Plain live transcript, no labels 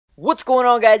What's going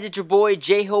on, guys? It's your boy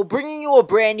J-Ho bringing you a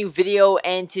brand new video,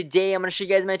 and today I'm going to show you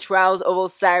guys my Trials of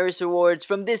Osiris rewards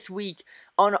from this week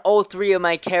on all three of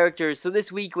my characters. So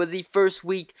this week was the first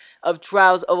week of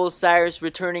Trials of Osiris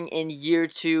returning in year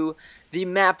 2. The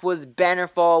map was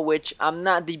Bannerfall, which I'm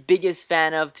not the biggest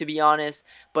fan of, to be honest,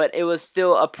 but it was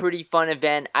still a pretty fun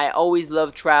event. I always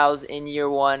loved Trials in year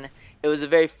 1. It was a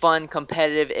very fun,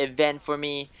 competitive event for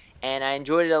me, and I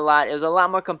enjoyed it a lot. It was a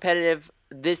lot more competitive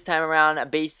this time around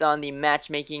based on the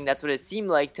matchmaking. That's what it seemed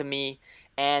like to me,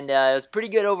 and it was pretty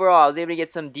good overall. I was able to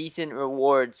get some decent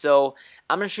rewards. So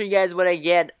I'm going to show you guys what I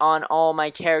get on all my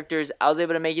characters. I was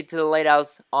able to make it to the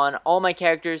Lighthouse on all my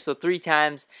characters, so 3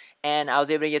 times, and I was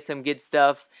able to get some good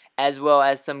stuff as well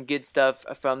as some good stuff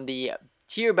from the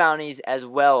tier bounties as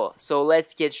well. So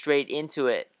let's get straight into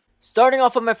it. Starting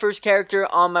off with my first character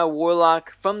on my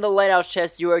Warlock, from the Lighthouse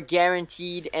chest you are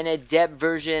guaranteed an Adept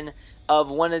version of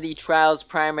one of the Trials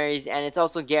primaries, and it's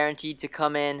also guaranteed to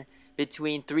come in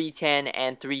between 310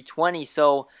 and 320.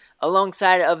 So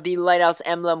alongside of the Lighthouse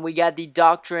emblem, we got the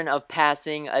Doctrine of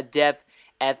Passing Adept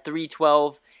at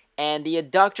 312, and the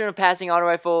Doctrine of Passing auto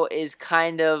rifle is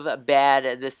kind of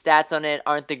bad. The stats on it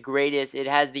aren't the greatest. It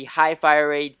has the high fire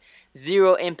rate,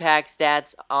 0 impact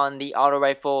stats on the auto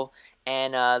rifle,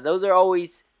 and those are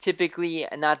always typically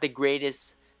not the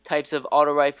greatest types of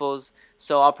auto rifles,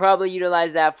 so I'll probably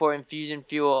utilize that for infusion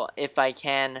fuel if I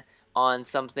can on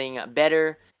something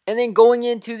better. And then going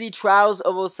into the Trials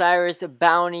of Osiris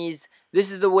bounties,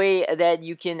 this is the way that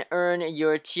you can earn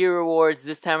your tier rewards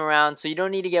this time around. So you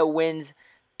don't need to get wins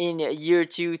in year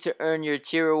 2 to earn your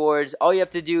tier rewards. All you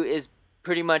have to do is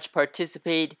pretty much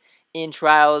participate in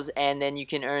Trials, and then you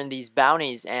can earn these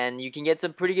bounties, and you can get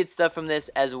some pretty good stuff from this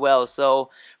as well. So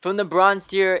from the bronze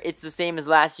tier, it's the same as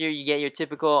last year. You get your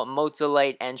typical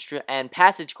Mozolite and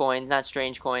passage coins, not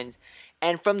strange coins.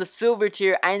 And from the silver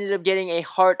tier, I ended up getting a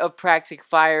Heart of Praxic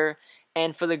Fire,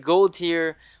 and for the gold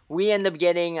tier, we end up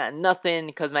getting nothing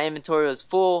because my inventory was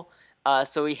full.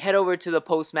 So we head over to the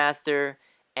Postmaster,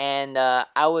 and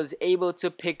I was able to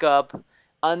pick up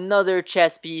another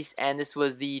chest piece, and this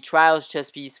was the Trials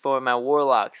chest piece for my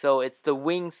Warlock. So it's the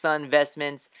Wing Sun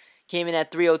Vestments, came in at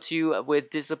 302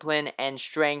 with Discipline and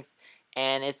Strength,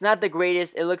 and it's not the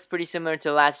greatest. It looks pretty similar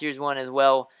to last year's one as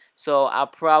well, so I'll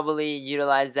probably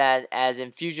utilize that as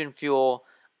infusion fuel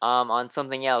on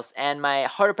something else. And my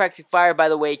Heart of Praxic Fire, by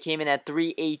the way, came in at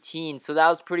 318, so that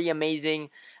was pretty amazing.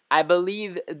 I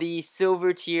believe the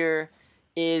silver tier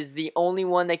is the only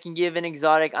one that can give an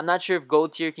exotic. I'm not sure if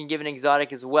gold tier can give an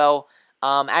exotic as well.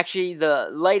 Actually, the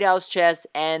Lighthouse chest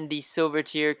and the silver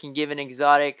tier can give an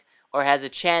exotic, or has a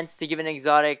chance to give an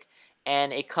exotic,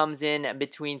 and it comes in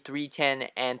between 310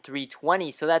 and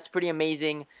 320, so that's pretty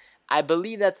amazing. I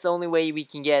believe that's the only way we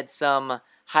can get some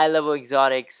high level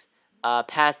exotics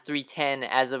past 310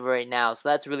 as of right now, so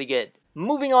that's really good.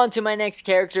 Moving on to my next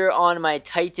character on my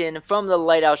Titan from the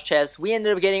Lighthouse chest, we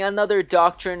ended up getting another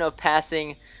Doctrine of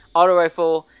Passing auto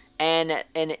rifle and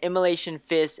an Immolation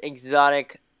Fist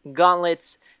exotic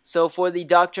gauntlets. So for the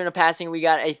Doctrine of Passing, we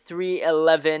got a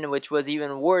 311, which was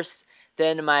even worse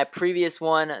than my previous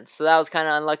one, so that was kind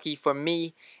of unlucky for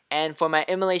me. And for my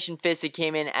Immolation Fist, it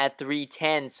came in at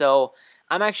 310, so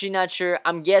I'm actually not sure.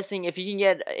 I'm guessing if you can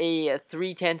get a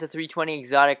 310 to 320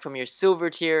 exotic from your silver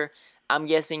tier, I'm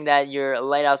guessing that your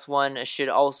Lighthouse one should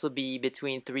also be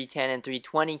between 310 and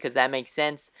 320, because that makes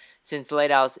sense, since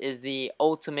Lighthouse is the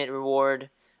ultimate reward,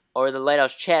 or the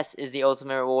Lighthouse chest is the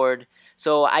ultimate reward.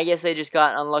 So I guess I just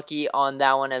got unlucky on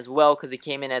that one as well, because it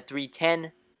came in at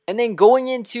 310. And then going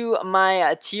into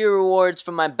my tier rewards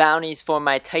for my bounties for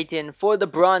my Titan, for the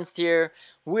bronze tier,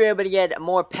 we're able to get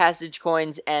more passage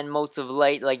coins and Motes of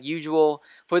Light like usual.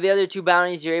 For the other 2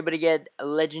 bounties, you're able to get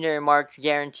legendary marks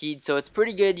guaranteed, so it's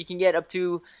pretty good. You can get up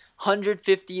to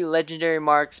 150 legendary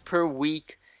marks per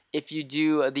week if you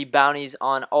do the bounties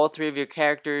on all 3 of your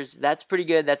characters. That's pretty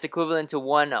good. That's equivalent to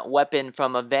 1 weapon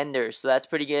from a vendor, so that's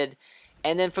pretty good.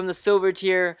 And then from the silver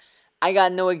tier, I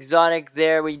got no exotic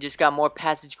there. We just got more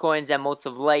passage coins and Motes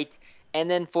of Light.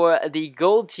 And then for the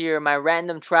gold tier, my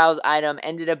random Trials item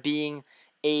ended up being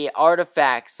a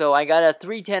artifact. So I got a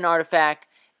 310 artifact,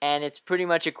 and it's pretty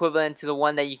much equivalent to the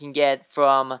one that you can get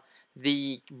from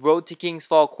the Road to King's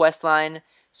Fall questline.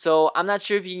 So I'm not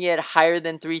sure if you can get higher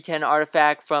than 310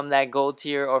 artifact from that gold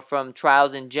tier or from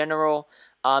Trials in general.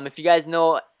 If you guys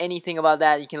know anything about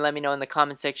that, you can let me know in the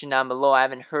comment section down below. I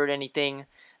haven't heard anything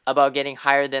about getting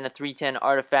higher than a 310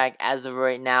 artifact as of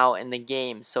right now in the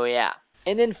game, so yeah.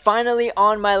 And then finally,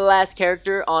 on my last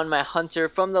character, on my Hunter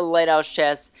from the Lighthouse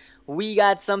chest, we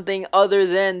got something other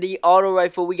than the auto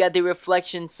rifle. We got the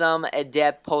Reflection Sum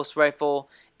Adept Pulse Rifle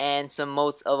and some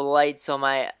Motes of Light. So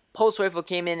my pulse rifle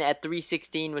came in at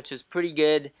 316, which was pretty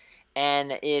good,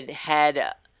 and it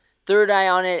had third eye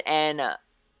on it and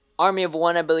Army of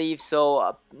One, I believe,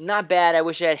 so not bad. I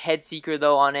wish I had Head Seeker,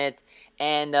 though, on it,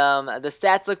 and the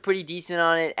stats look pretty decent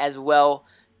on it as well.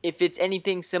 If it's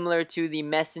anything similar to the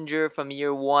Messenger from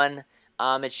year 1,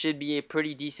 it should be a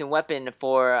pretty decent weapon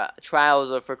for Trials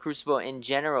or for Crucible in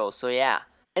general, so yeah.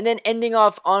 And then ending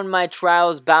off on my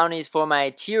Trials bounties for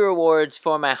my tier rewards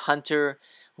for my Hunter,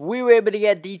 we were able to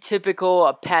get the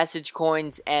typical passage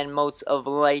coins and Motes of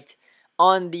Light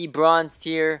on the Bronze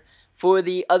tier. For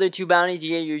the other 2 bounties,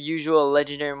 you get your usual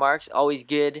legendary marks, always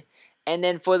good. And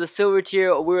then for the Silver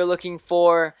tier, we were looking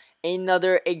for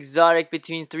another exotic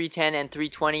between 310 and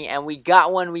 320, and we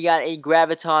got one. We got a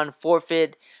Graviton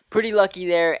Forfeit, pretty lucky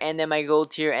there. And then my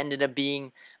Gold tier ended up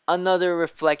being another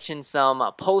Reflection Sum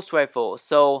Pulse Rifle.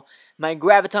 So my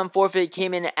Graviton Forfeit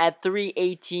came in at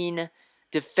 318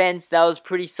 defense. That was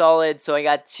pretty solid. So I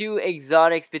got 2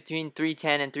 exotics between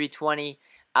 310 and 320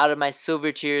 out of my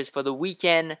silver tiers for the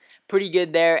weekend. Pretty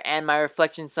good there. And my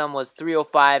reflection sum was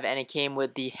 305, and it came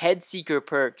with the Head Seeker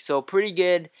perk. So pretty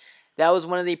good. That was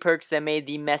one of the perks that made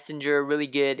the Messenger really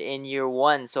good in year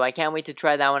 1. So I can't wait to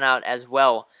try that one out as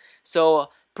well. So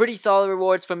pretty solid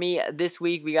rewards for me this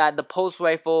week. We got the Pulse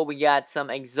Rifle. We got some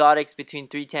exotics between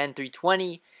 310 and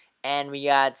 320. And we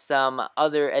got some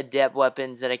other Adept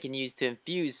weapons that I can use to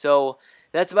infuse. So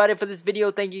that's about it for this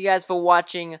video. Thank you guys for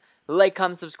watching. Like,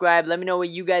 comment, subscribe. Let me know what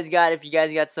you guys got. If you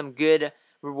guys got some good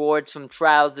rewards from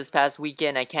Trials this past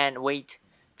weekend. I can't wait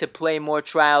to play more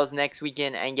Trials next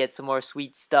weekend and get some more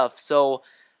sweet stuff. So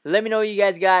let me know what you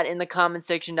guys got in the comment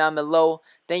section down below.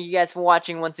 Thank you guys for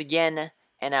watching once again.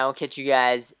 And I will catch you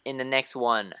guys in the next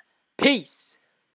one. Peace!